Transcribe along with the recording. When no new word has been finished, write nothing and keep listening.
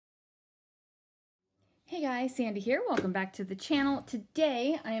Hey guys, Sandy here. Welcome back to the channel.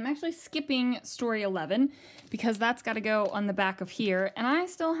 Today I am actually skipping story 11 because that's got to go on the back of here, and I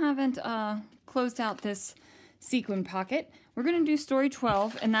still haven't closed out this sequin pocket. We're going to do story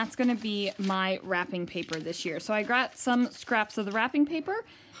 12, and that's going to be my wrapping paper this year. So I got some scraps of the wrapping paper,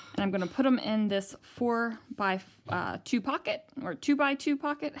 and I'm going to put them in this 4x2 pocket, or 2x2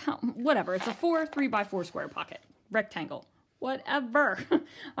 pocket, whatever. It's a 3x4 square pocket, rectangle, whatever.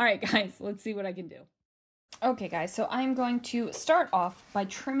 All right, guys, let's see what I can do. Okay guys, so I'm going to start off by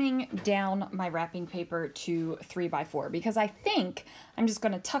trimming down my wrapping paper to 3x4 because I think I'm just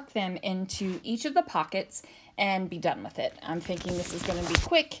going to tuck them into each of the pockets and be done with it. I'm thinking this is going to be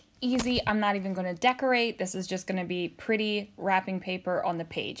quick, easy. I'm not even going to decorate. This is just going to be pretty wrapping paper on the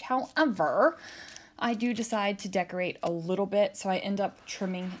page. However, I do decide to decorate a little bit, so I end up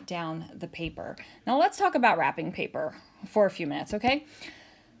trimming down the paper. Now let's talk about wrapping paper for a few minutes, okay?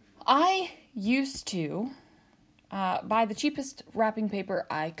 I used to buy the cheapest wrapping paper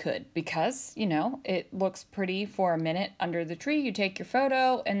I could because, you know, it looks pretty for a minute under the tree. You take your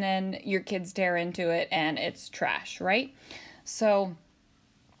photo and then your kids tear into it and it's trash, right? So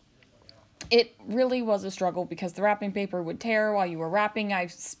it really was a struggle because the wrapping paper would tear while you were wrapping. I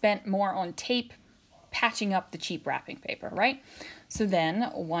spent more on tape patching up the cheap wrapping paper, right? So then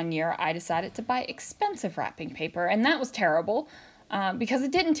one year I decided to buy expensive wrapping paper, and that was terrible. Because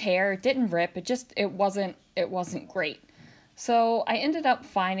it didn't tear, it didn't rip, it wasn't great. So I ended up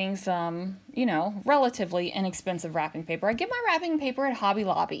finding some, you know, relatively inexpensive wrapping paper. I get my wrapping paper at Hobby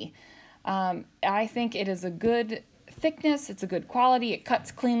Lobby. I think it is a good thickness, it's a good quality, it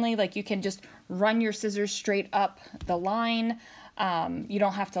cuts cleanly, like you can just run your scissors straight up the line. You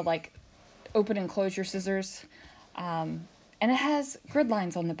don't have to like open and close your scissors. And it has grid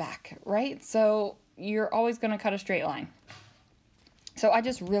lines on the back, right? So you're always going to cut a straight line. So I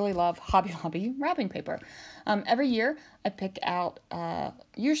just really love Hobby Lobby wrapping paper. Every year I pick out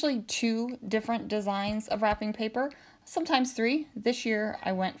usually 2 different designs of wrapping paper, sometimes 3. This year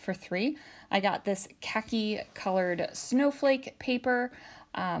I went for 3. I got this khaki colored snowflake paper.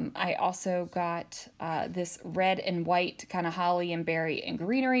 I also got this red and white kind of holly and berry and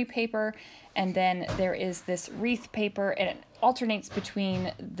greenery paper. And then there is this wreath paper, and it alternates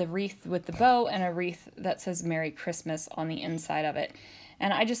between the wreath with the bow and a wreath that says Merry Christmas on the inside of it.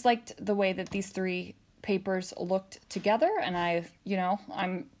 And I just liked the way that these 3 papers looked together, and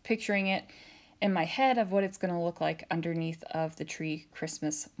I'm picturing it in my head of what it's going to look like underneath of the tree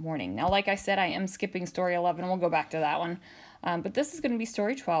Christmas morning. Now, like I said, I am skipping story 11. We'll go back to that one. But this is going to be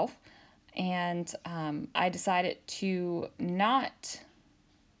story 12, and I decided to not...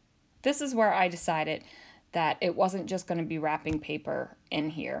 This is where I decided that it wasn't just going to be wrapping paper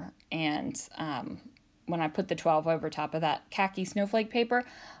in here. And when I put the 12 over top of that khaki snowflake paper,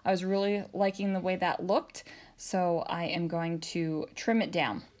 I was really liking the way that looked. So I am going to trim it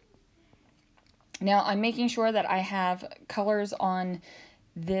down. Now I'm making sure that I have colors on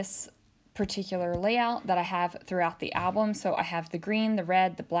this particular layout that I have throughout the album. So I have the green, the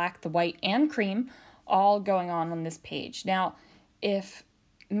red, the black, the white, and cream all going on this page. Now, if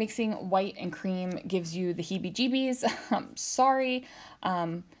mixing white and cream gives you the heebie-jeebies, I'm sorry,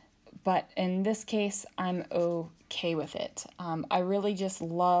 but in this case, I'm okay with it. I really just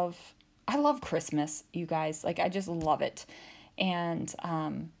love Christmas, you guys. Like, I just love it. And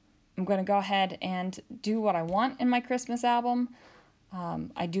I'm going to go ahead and do what I want in my Christmas album.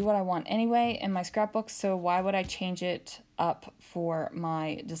 I do what I want anyway in my scrapbook, so why would I change it up for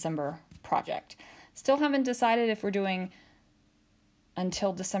my December project? Still haven't decided if we're doing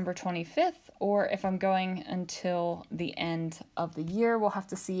until December 25th or if I'm going until the end of the year. We'll have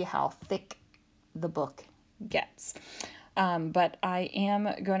to see how thick the book gets. But I am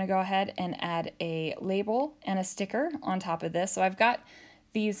going to go ahead and add a label and a sticker on top of this. So I've got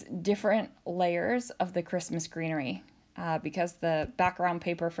these different layers of the Christmas greenery because the background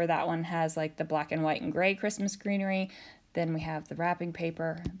paper for that one has like the black and white and gray Christmas greenery. Then we have the wrapping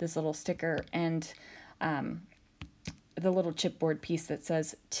paper, this little sticker, and the little chipboard piece that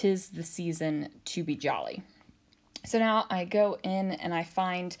says, "'Tis the season to be jolly." So now I go in and I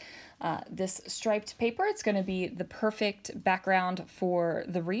find this striped paper. It's going to be the perfect background for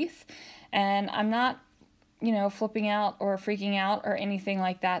the wreath. And I'm not, you know, flipping out or freaking out or anything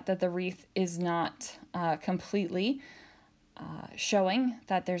like that, that the wreath is not completely showing,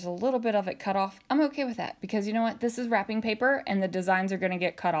 that there's a little bit of it cut off. I'm okay with that because you know what? This is wrapping paper and the designs are going to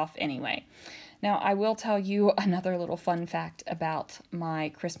get cut off anyway. Now, I will tell you another little fun fact about my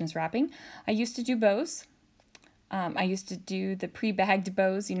Christmas wrapping. I used to do bows. I used to do the pre-bagged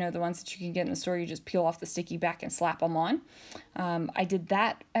bows, you know, the ones that you can get in the store. You just peel off the sticky back and slap them on. I did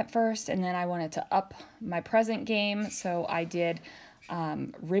that at first, and then I wanted to up my present game, so I did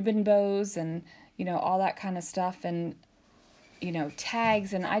ribbon bows and, you know, all that kind of stuff, and, you know,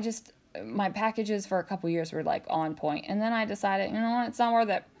 tags, and my packages for a couple years were like on point, and then I decided, you know what, it's not worth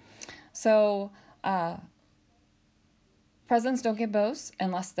it. So presents don't get bows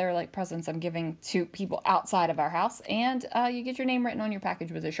unless they're like presents I'm giving to people outside of our house, and you get your name written on your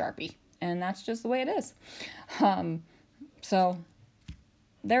package with a Sharpie, and that's just the way it is. So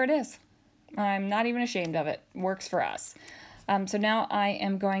there it is. I'm not even ashamed of it. Works for us. So now I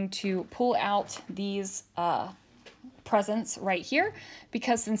am going to pull out these presents right here,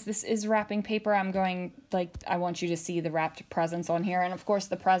 because since this is wrapping paper, I want you to see the wrapped presents on here. And of course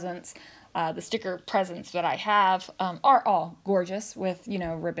the presents, the sticker presents that I have are all gorgeous with, you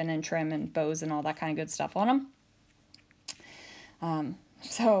know, ribbon and trim and bows and all that kind of good stuff on them.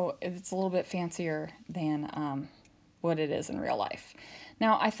 So it's a little bit fancier than what it is in real life.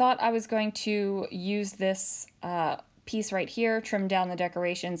 Now I thought I was going to use this piece right here, trim down the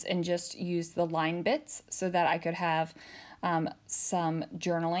decorations, and just use the line bits so that I could have some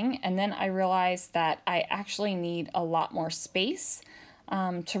journaling. And then I realized that I actually need a lot more space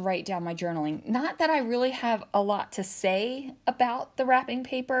to write down my journaling. Not that I really have a lot to say about the wrapping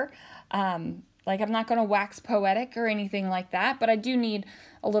paper. Like, I'm not going to wax poetic or anything like that, but I do need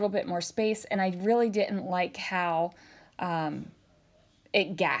a little bit more space, and I really didn't like how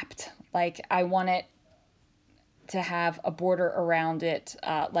it gapped. Like, I want it to have a border around it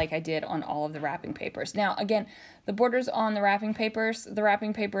like I did on all of the wrapping papers. Now, again, the borders on the wrapping paper is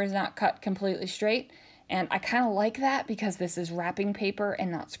not cut completely straight, and I kind of like that because this is wrapping paper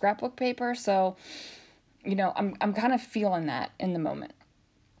and not scrapbook paper, so, you know, I'm kind of feeling that in the moment.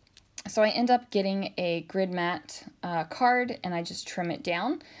 So I end up getting a grid mat card, and I just trim it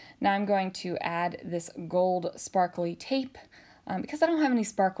down. Now I'm going to add this gold sparkly tape because I don't have any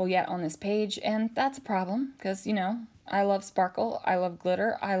sparkle yet on this page, and that's a problem because, you know, I love sparkle, I love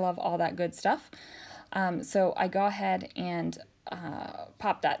glitter, I love all that good stuff. So I go ahead and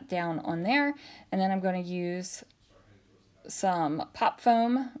pop that down on there, and then I'm going to use some pop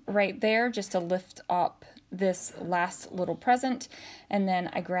foam right there just to lift up this last little present, and then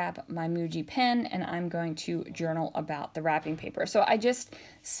I grab my Muji pen and I'm going to journal about the wrapping paper. So I just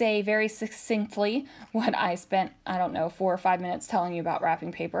say very succinctly what I spent, I don't know, 4 or 5 minutes telling you about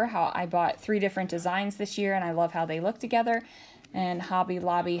wrapping paper, how I bought 3 different designs this year and I love how they look together, and Hobby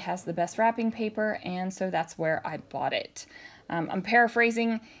Lobby has the best wrapping paper, and so that's where I bought it. I'm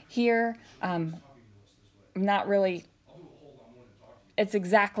paraphrasing here. Not really, it's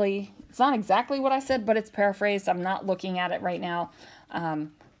not exactly what I said, but it's paraphrased. I'm not looking at it right now.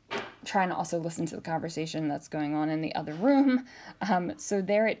 Trying to also listen to the conversation that's going on in the other room. So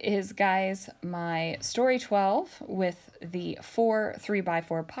there it is, guys, my Story 12 with the 4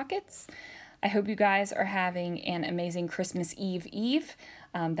 3x4 pockets. I hope you guys are having an amazing Christmas Eve.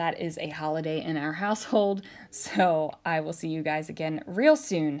 That is a holiday in our household, so I will see you guys again real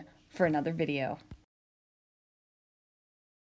soon for another video.